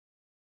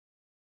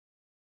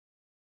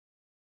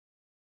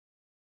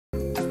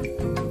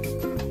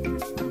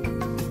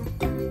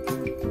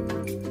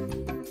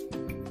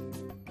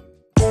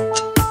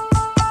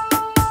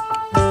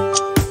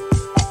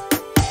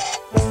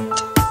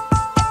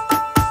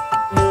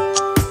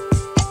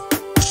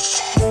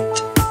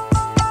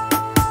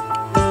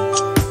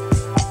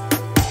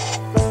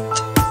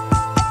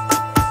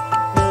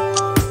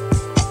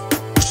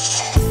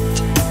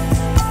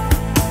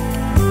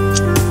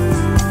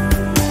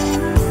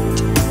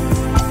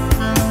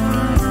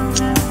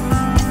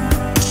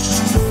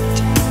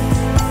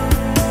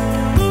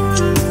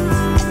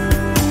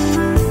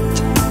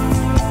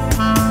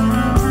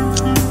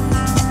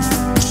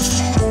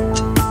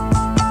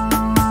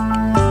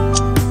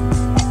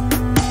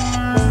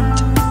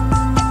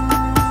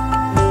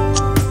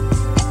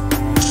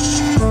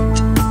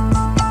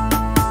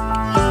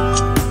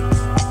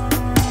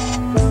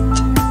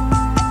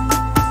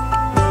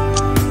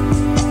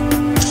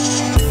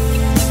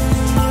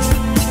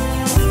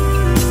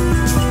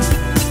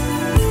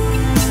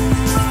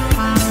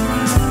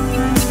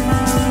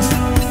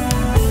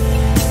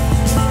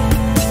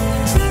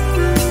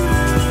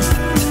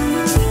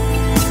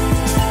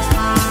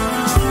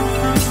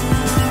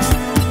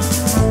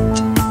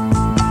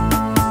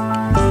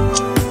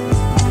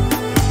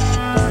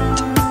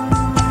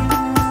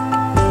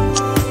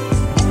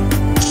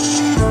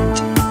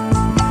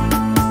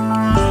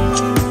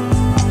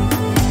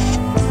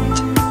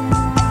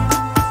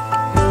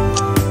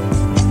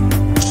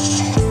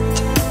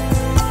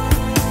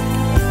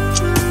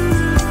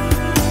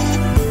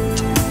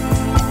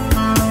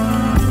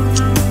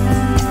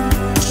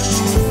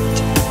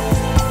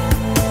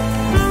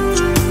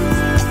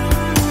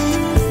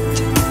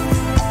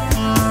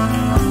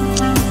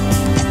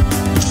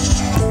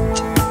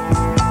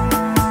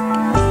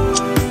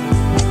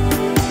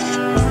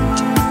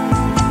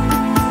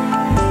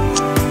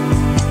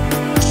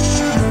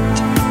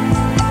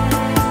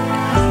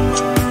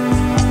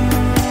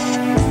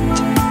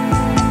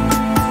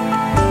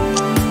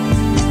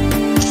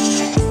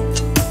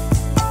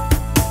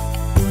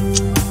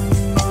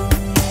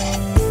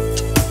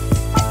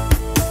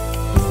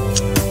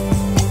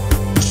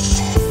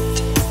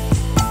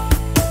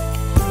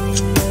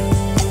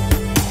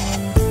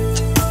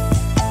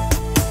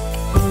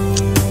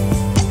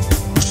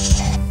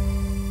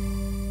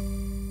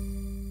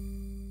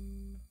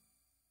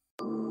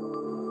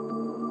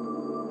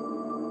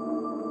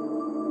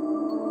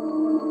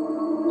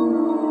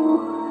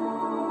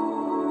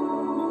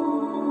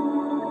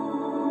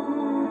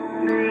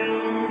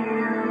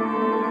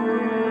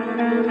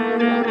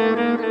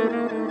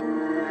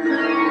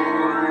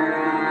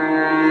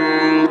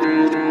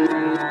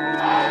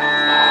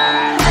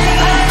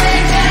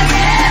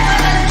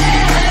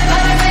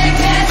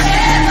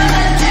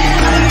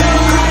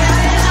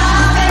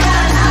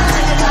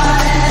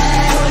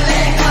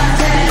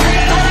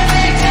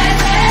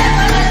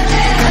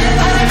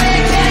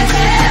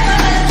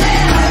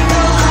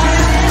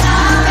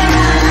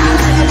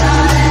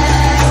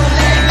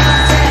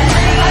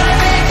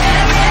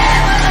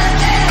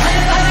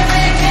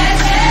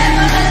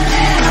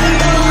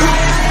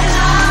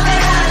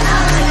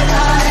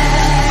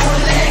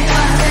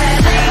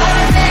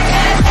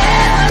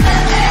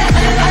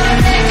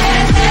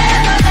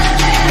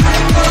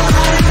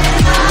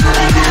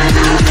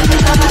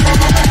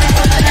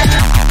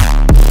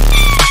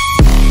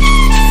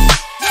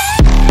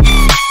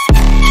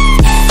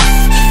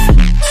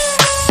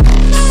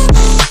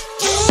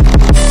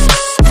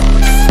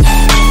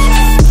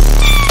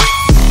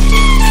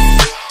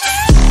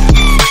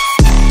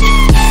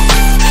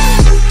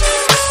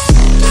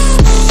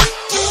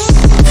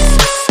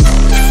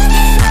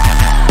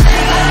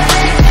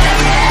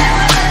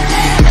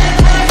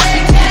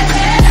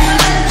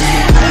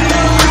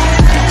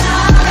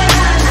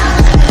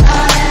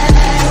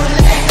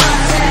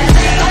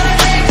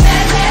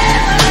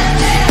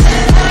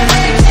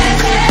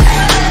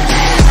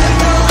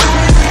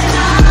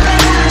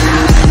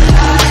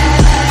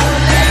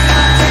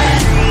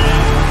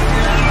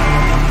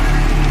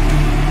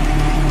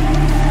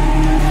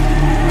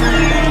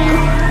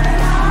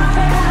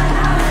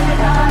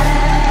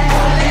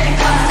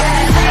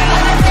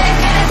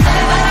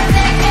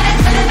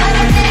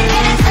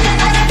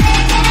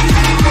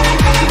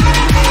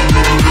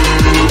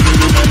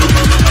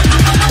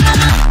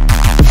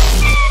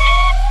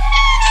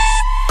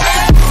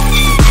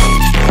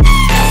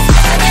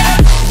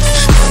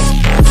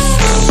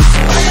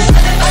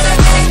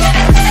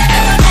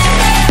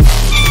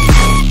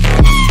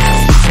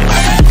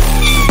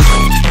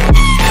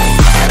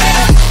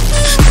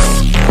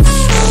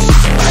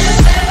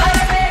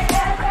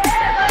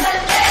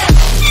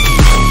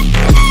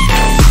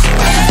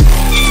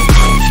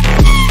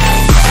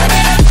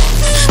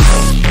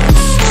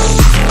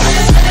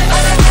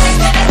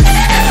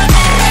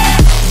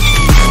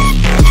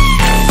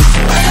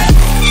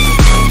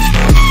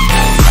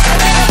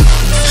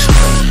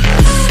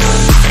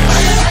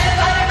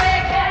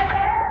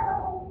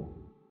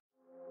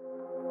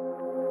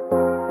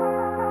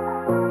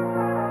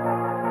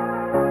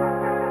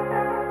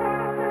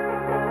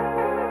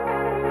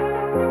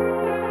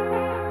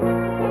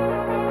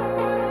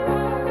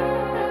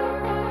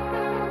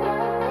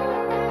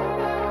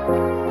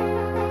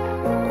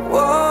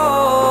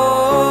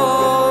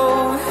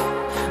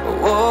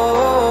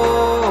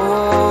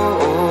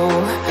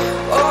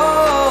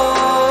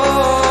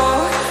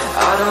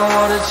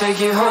take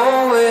you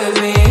home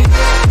with me.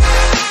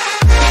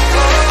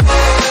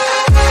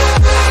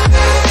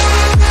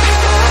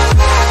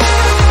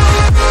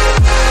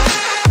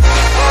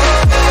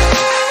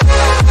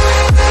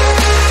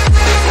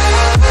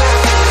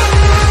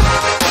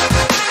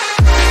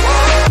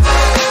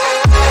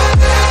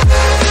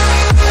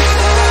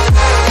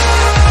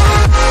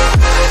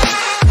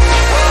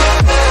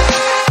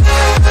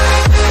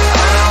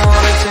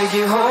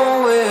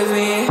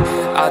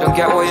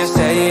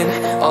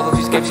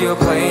 You're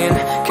playing,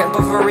 can't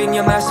believe for reading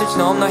your message.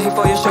 No, I'm not here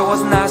for your show,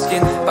 wasn't asking.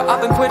 But I've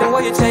been quitting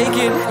what you're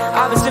taking.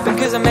 I've been slipping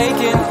cause I'm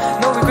making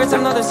no regrets,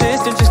 I'm not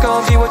insistent. Just go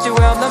and be what you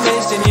were, I'm not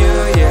missing you,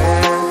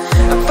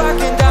 yeah. I'm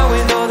fucking down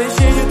with all this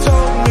shit you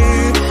told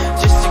me.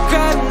 Just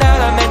regretting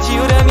that I met you,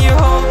 damn you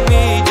hold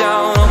me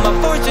down. All my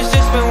fortune's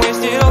just been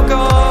wasted, all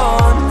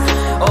gone.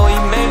 Oh,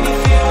 you made me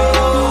feel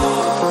low.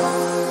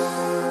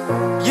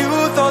 You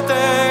thought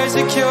there's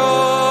a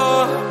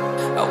cure,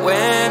 I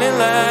went and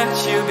let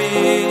you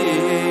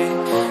be.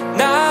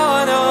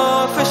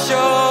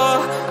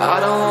 I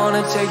don't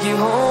wanna take you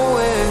home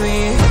with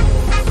me.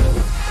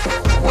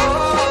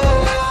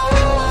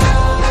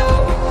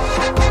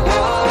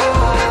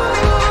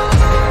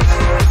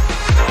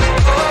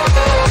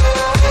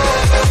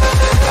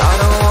 I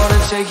don't wanna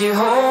take you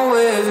home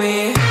with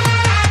me.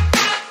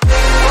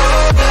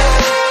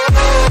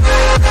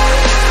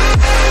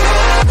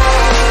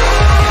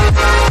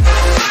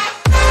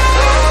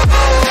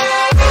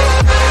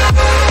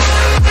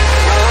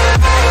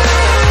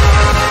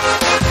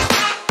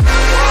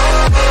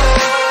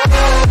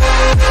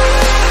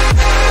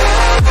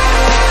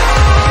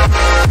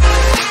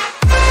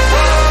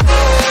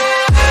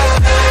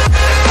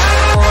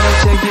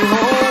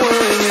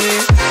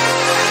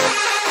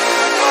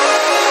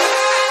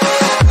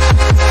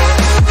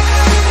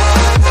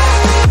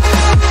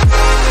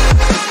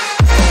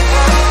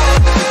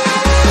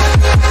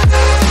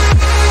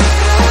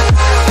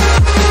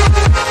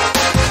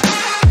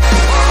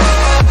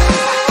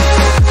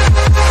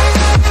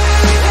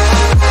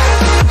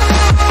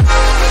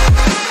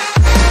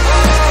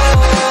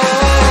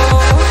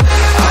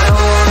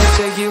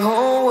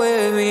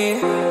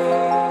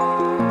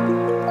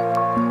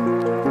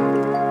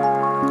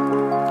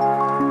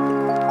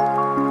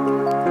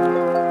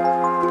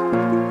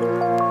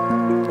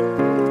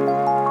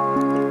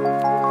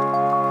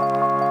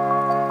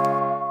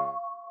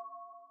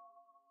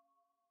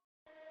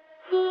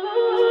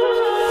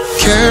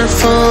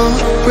 Careful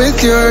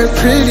with your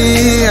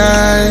pretty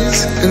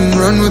eyes and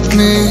run with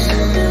me,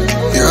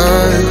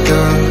 you're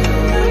dumb.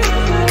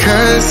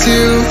 Cause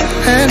you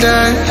and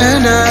I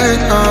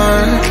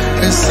are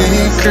a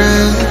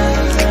secret.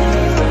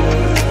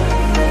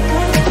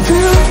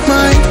 Feel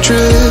my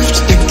drift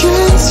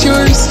against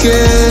your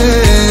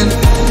skin.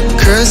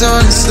 Cause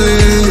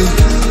honestly,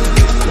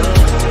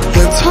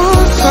 let's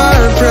hold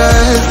our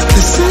breath,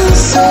 this is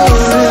so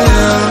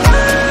real.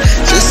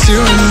 Just you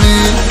and me,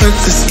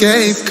 let's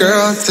escape,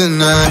 girl,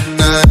 tonight.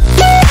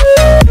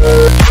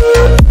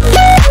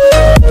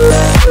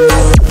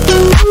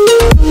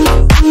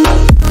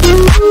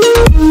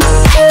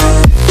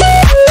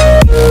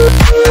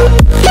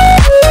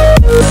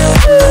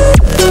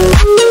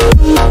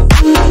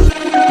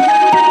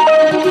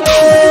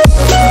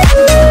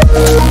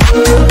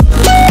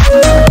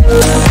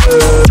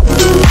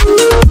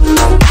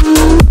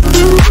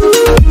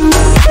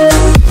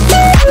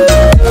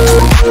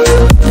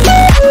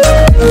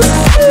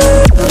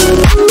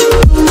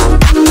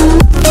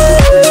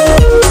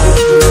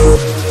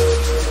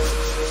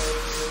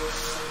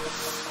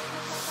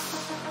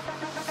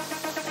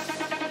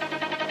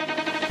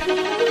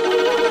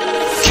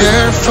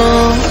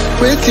 Careful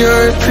with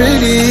your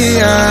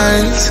pretty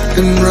eyes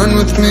and run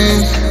with me,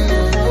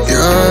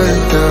 you're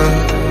dumb.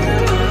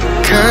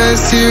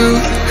 Cause you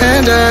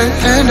and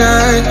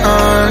I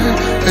are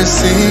a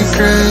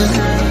secret.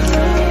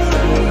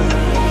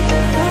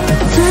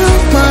 Feel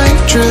my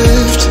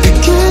drift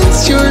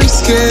against your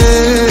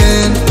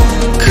skin.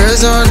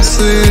 Cause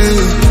honestly,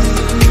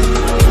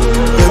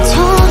 let's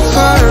hold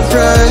our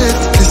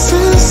breath, this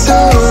is so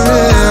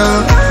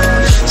real.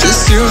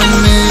 Just you and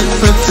me,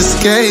 let's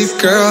escape,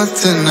 girl,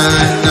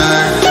 tonight.